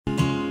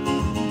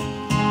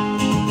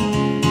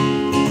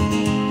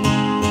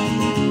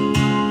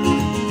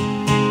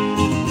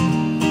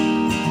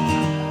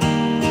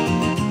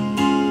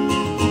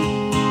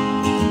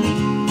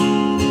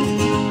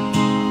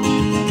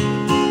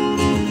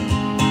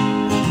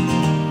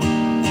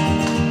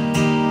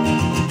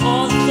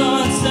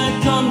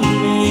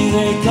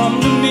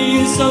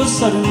away so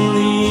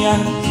suddenly. I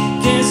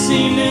can't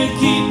seem to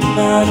keep them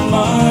out of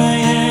my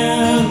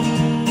head.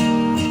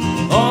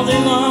 All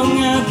day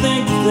long I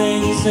think of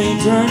things, they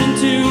turn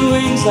into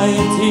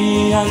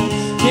anxiety. I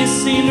can't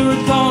seem to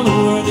recall a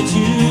word that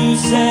you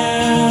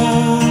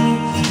said.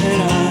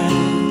 And I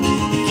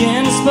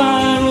began to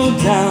spiral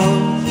down,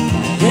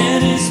 my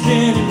head is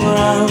spinning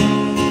round,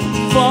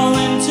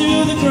 falling to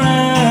the ground.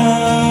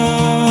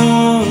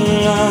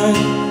 I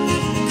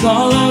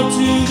call out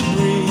to the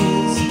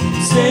breeze,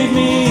 save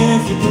me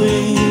if you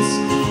please,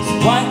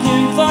 so I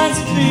can find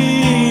some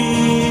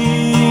peace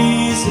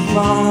of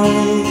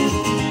mind.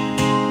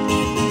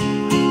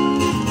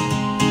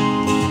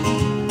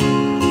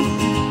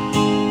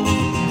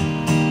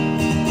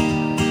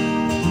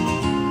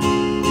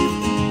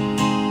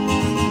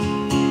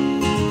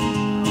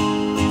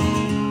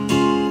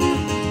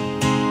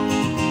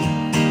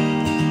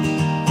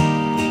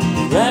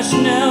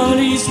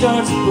 Rationality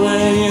starts to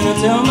play, and I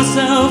tell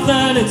myself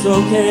that it's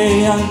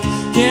okay. I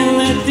can't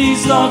let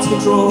these thoughts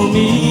control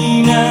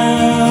me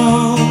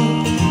now.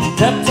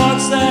 Pep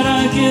talks that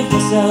I give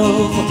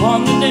myself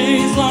upon the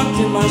days locked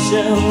in my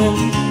shell,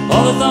 and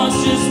all the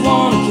thoughts just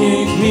wanna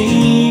kick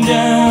me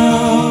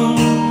down.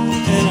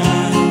 And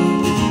I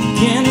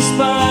begin to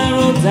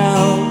spiral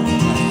down,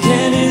 my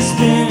head is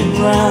spinning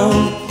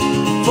round,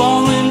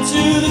 falling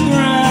to the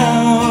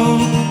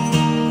ground.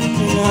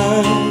 And I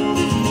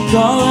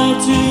call out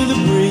to the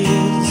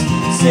breeze,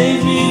 save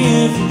me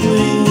if you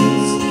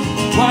please,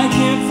 I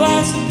can't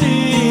find some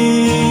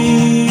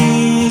peace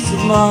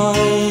of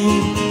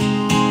mind.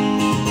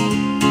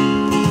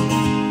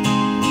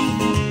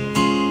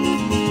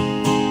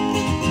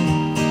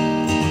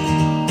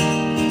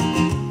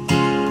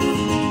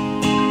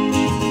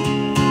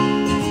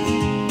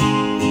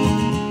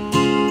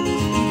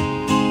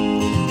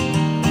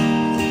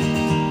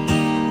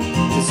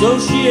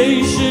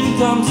 Association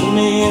comes to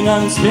me, and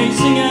I'm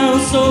spacing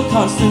out so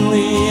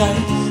constantly. I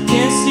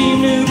can't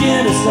seem to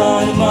get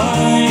aside of my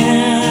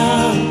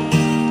head.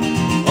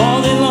 All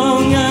day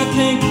long I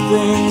think of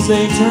things,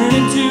 they turn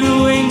into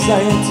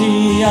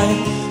anxiety. I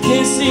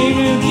can't seem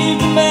to keep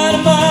them out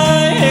of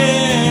my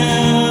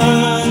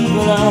head.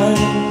 But I'm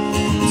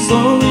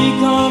slowly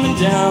calming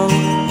down,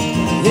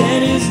 my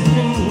head is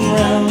spinning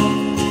round,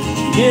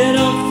 get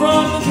up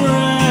from the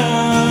ground.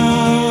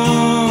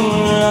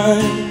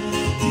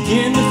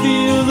 Begin to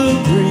feel the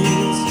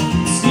breeze,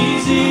 it's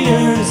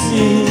easier to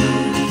see.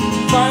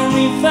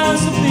 Finally found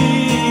some peace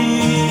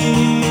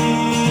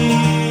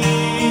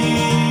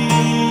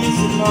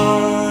of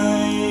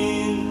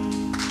mind.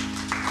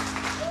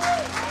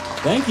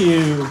 Thank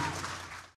you.